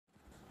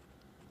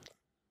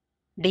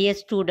Dear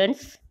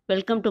students,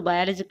 welcome to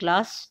biology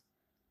class.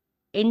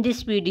 In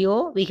this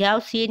video, we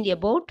have seen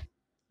about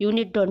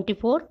Unit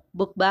 24,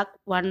 book back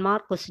 1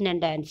 mark question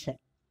and answer.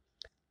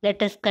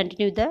 Let us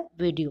continue the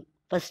video.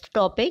 First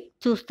topic,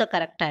 choose the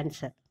correct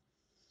answer.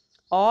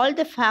 All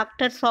the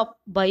factors of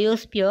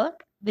biosphere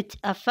which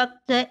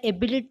affect the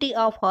ability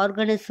of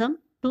organism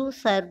to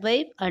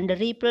survive and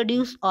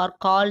reproduce are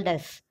called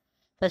as.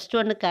 First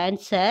one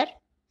answer.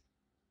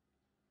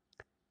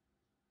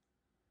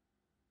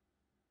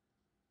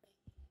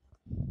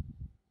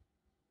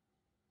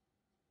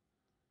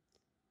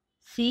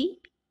 C.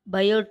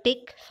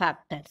 Biotic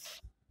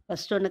factors.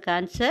 First one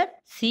answer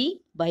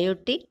C.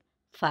 Biotic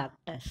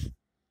factors.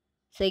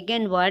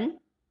 Second one,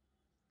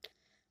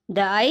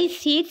 the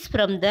ice sheets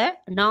from the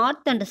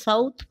north and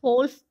south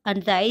poles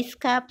and the ice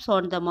caps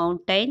on the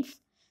mountains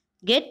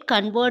get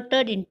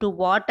converted into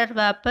water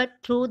vapor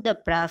through the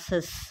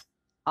process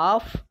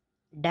of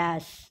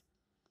dash.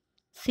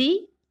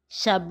 C.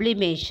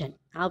 Sublimation.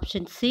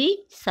 Option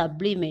C.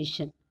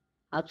 Sublimation.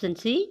 Option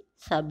C.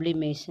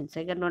 Sublimation.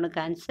 Second one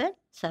answer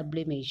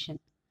sublimation.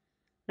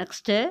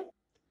 Next, the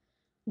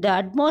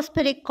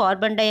atmospheric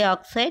carbon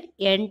dioxide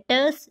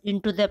enters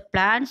into the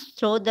plants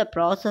through the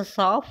process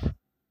of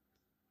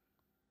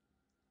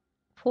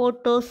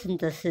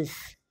photosynthesis.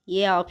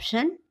 A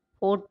option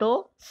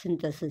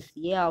photosynthesis.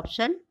 A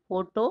option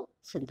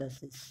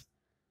photosynthesis.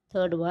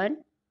 Third one,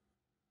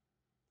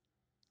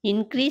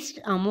 increased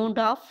amount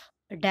of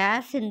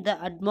gas in the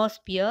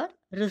atmosphere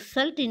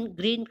result in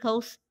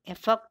greenhouse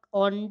effect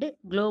on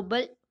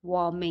global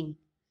warming.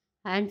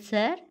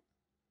 Answer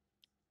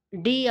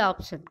D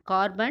option,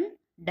 carbon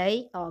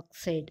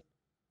dioxide.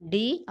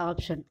 D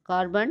option,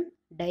 carbon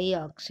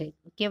dioxide.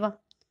 Okay, va?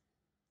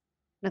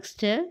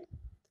 Next,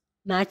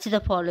 match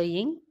the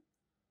following.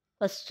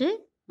 First,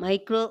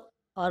 micro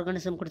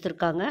organism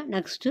கொடுத்துருக்காங்க.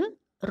 Next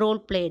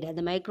role blade,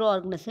 அந்த micro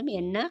organism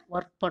என்ன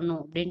work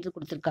பண்ணும் அப்படின்றது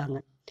கொடுத்துருக்காங்க.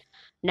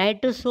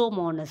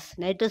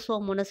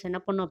 Nitrosomonas என்ன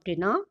பண்ணும்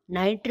அப்படின்னா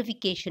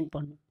nitrification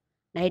பண்ணும்.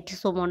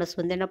 நைட்ரோசோமோனஸ்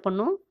வந்து என்ன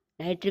பண்ணும்,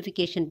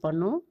 நைட்ரிஃபிகேஷன்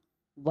பண்ணும்.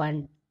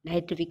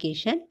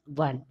 Nitrification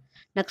 1.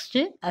 Next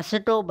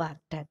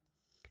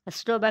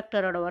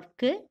அசிட்டோபாக்டரோட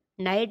work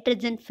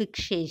nitrogen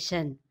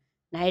fixation.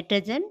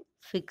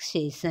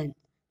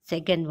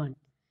 Second one.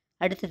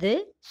 அடுத்தது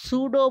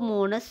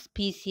சூடோமோனஸ்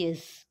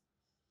ஸ்பீசியஸ்,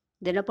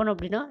 இது என்ன பண்ணும்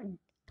அப்படின்னா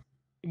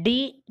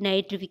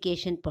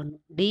டீநைட்ரிஃபிகேஷன்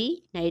பண்ணும்.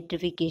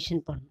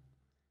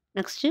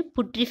 நெக்ஸ்ட்டு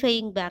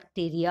புட்ரிஃபையிங்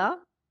பாக்டீரியா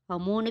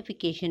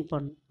அமோனிஃபிகேஷன்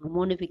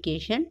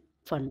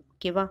பண்ணும்.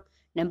 ஓகேவா?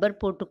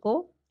 நம்பர் போட்டுக்கோ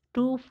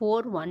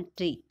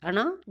 2413.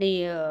 ஆனால் நீ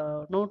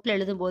நோட்டில்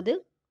எழுதும்போது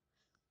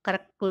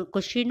கரெக்ட்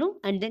கொஷினும்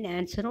அண்ட் தென்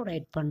ஆன்சரும்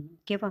ரைட் பண்ணணும்.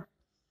 ஓகேவா?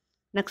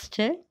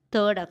 Next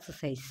third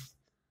exercise,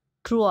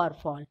 true or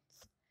false.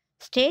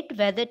 State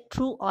whether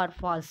true or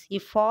false.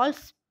 If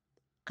false,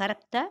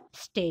 correct the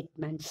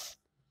statements.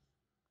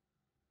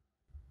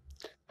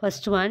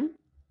 First one,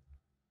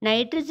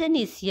 nitrogen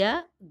is a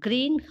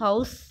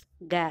greenhouse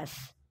gas.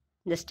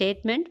 The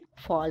statement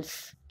false.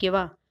 Okay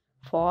va?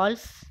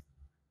 False.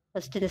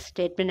 First the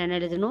statement என்ன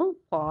எழுதணும்?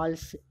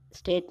 False.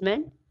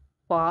 Statement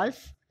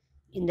false.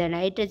 இந்த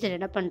nitrogen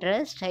என்ன பண்ணுற,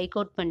 strike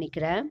out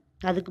பண்ணிக்கிறேன்.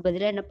 அதுக்கு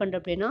பதிலாக என்ன பண்ணுற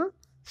அப்படின்னா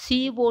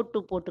CO2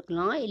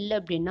 போட்டுக்கலாம். இல்லை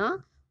அப்படின்னா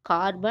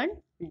carbon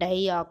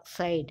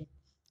dioxide.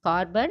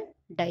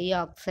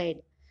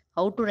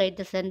 How to write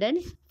the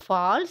sentence?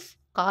 False.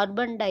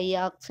 Carbon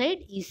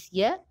dioxide is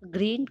a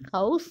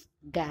greenhouse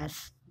gas.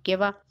 Okay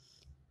va?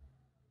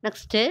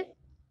 Next,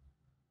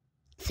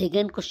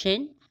 second question,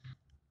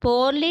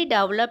 poorly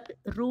developed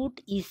root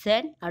is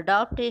an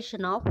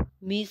adaptation of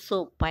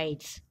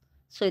mesophytes.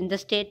 So இந்த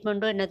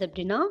ஸ்டேட்மெண்ட்டும் என்னது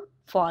அப்படின்னா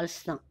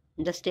ஃபால்ஸ் தான்.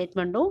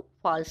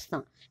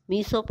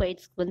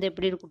 மீசோபைட்ஸ்க்கு வந்து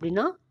எப்படி இருக்கும்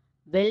அப்படின்னா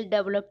வெல்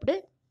டெவலப்டு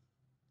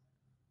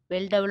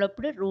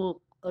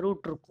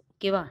ரூட் இருக்கும்.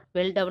 ஓகேவா?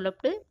 வெல்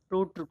டெவலப்டு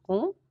ரூட்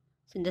இருக்கும்.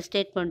 ஸோ இந்த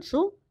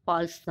ஸ்டேட்மெண்ட்ஸும்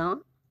ஃபால்ஸ் தான்.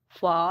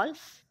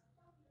 ஃபால்ஸ்.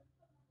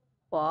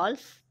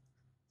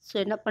 ஸோ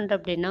என்ன பண்ணுற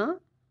அப்படின்னா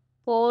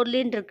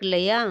போர்லின்னு இருக்கு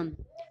இல்லையா?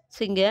 ஸோ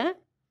இங்கே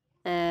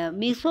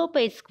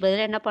மீசோபைட்ஸ்க்கு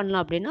பதிலாக என்ன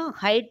பண்ணலாம் அப்படின்னா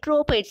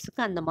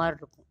ஹைட்ரோபைட்ஸுக்கு அந்த மாதிரி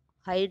இருக்கும்.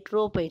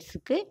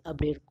 ஹைட்ரோபைட்ஸுக்கு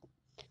அப்படி இருக்கும்.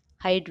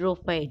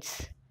 ஹைட்ரோபைட்ஸ்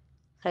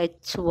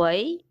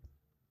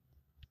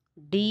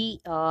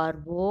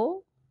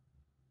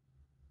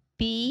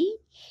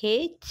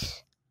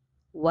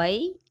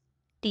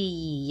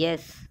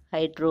HYDROPHYTES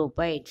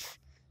ஹைட்ரோபைட்ஸ்.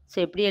 ஸோ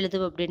எப்படி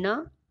எழுதுவோம் அப்படின்னா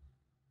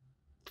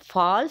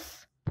falls.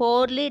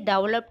 Poorly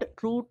developed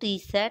root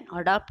is an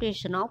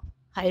adaptation of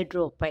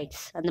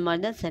ஹைட்ரோபைட்ஸ். அந்த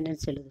மாதிரி தான்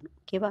சென்டென்ஸ் எழுதணும்.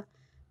 ஓகேவா?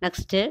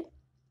 Next,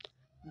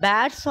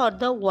 bats R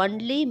the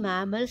only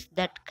mammals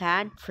that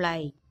can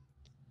fly.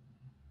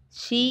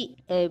 C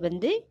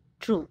வந்து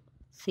ட்ரூ.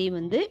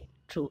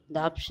 இந்த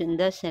ஆப்ஷன்,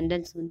 இந்த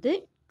சென்டென்ஸ் வந்து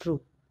ட்ரூ.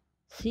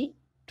 C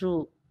true.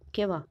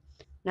 ஓகேவா?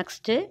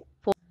 Next,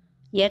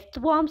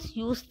 earthworms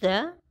use the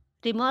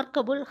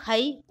remarkable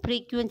high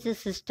frequency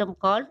system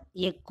called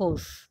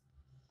echoes.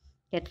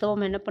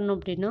 Earthworm என்ன பண்ணும்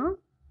அப்படின்னா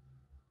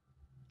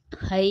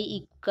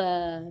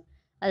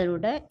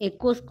அதனோட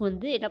எக்கோஸ்க்கு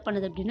வந்து என்ன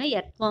பண்ணுது அப்படின்னா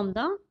எர்த்வார்ம்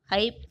தான்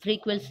ஹை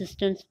ஃப்ரீக்வன்சி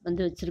சிஸ்டம்ஸ்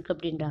வந்து வச்சுருக்கு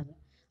அப்படின்றாங்க.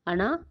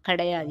 ஆனால்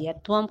கிடையாது.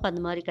 எர்த்வார்முக்கு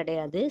அந்த மாதிரி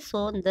கிடையாது. ஸோ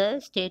இந்த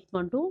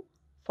ஸ்டேட்மெண்ட்டும்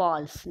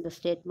ஃபால்ஸ். இந்த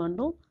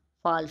ஸ்டேட்மெண்ட்டும்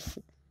ஃபால்ஸ்.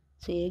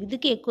 ஸோ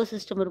எதுக்கு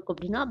எக்கோசிஸ்டம் இருக்கும்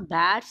அப்படின்னா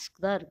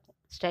பேட்ஸ்க்கு தான் இருக்கும்.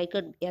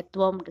 ஸ்ட்ரைக்கட்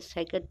எர்த்வார்ம்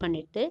ஸ்ட்ரைக்கட்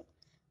பண்ணிவிட்டு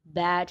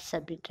பேட்ஸ்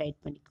அப்படின்னு ரைட்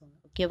பண்ணிக்கோங்க.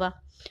 ஓகேவா?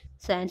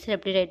 ஸோ ஆன்சர்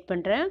எப்படி ரைட்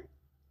பண்ணுறேன்?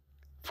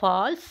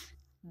 Falls.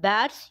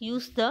 Bats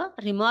use the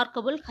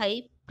remarkable high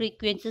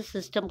frequency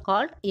system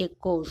called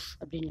Eggoz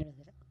அப்படின்னு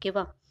எழுதுகிறேன்.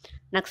 ஓகேவா?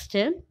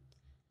 Next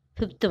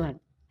 5th one.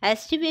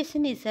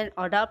 Estivation is an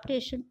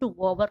adaptation to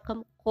overcome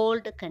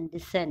cold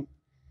condition.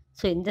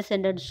 So இந்த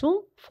சென்டென்ஸும்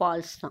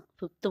ஃபால்ஸ் தான்.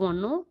 5th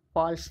ஒன்னும்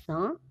ஃபால்ஸ்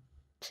தான்.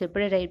 ஸோ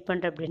எப்படி ரைட்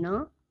பண்ணுறேன் அப்படின்னா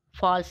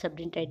ஃபால்ஸ்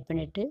அப்படின்னு ரைட்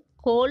பண்ணிவிட்டு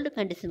கோல்டு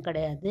கண்டிஷன்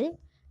கிடையாது,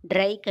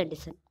 ட்ரை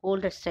கண்டிஷன்.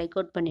 கோல்டை ஸ்ட்ரைக்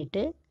அவுட்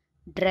பண்ணிவிட்டு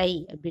ட்ரை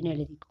அப்படின்னு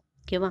எழுதிக்கும்.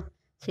 ஓகேவா?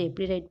 ஸோ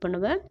எப்படி ரைட்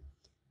பண்ணுவேன்?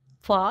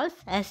 Falls.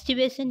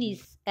 Estivation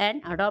is an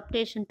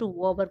adaptation to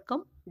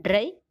overcome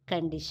dry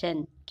condition.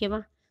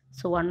 ஓகேவா?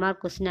 So 1 mark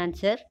question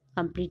answer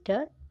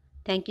completed.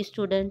 Thank you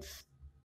students.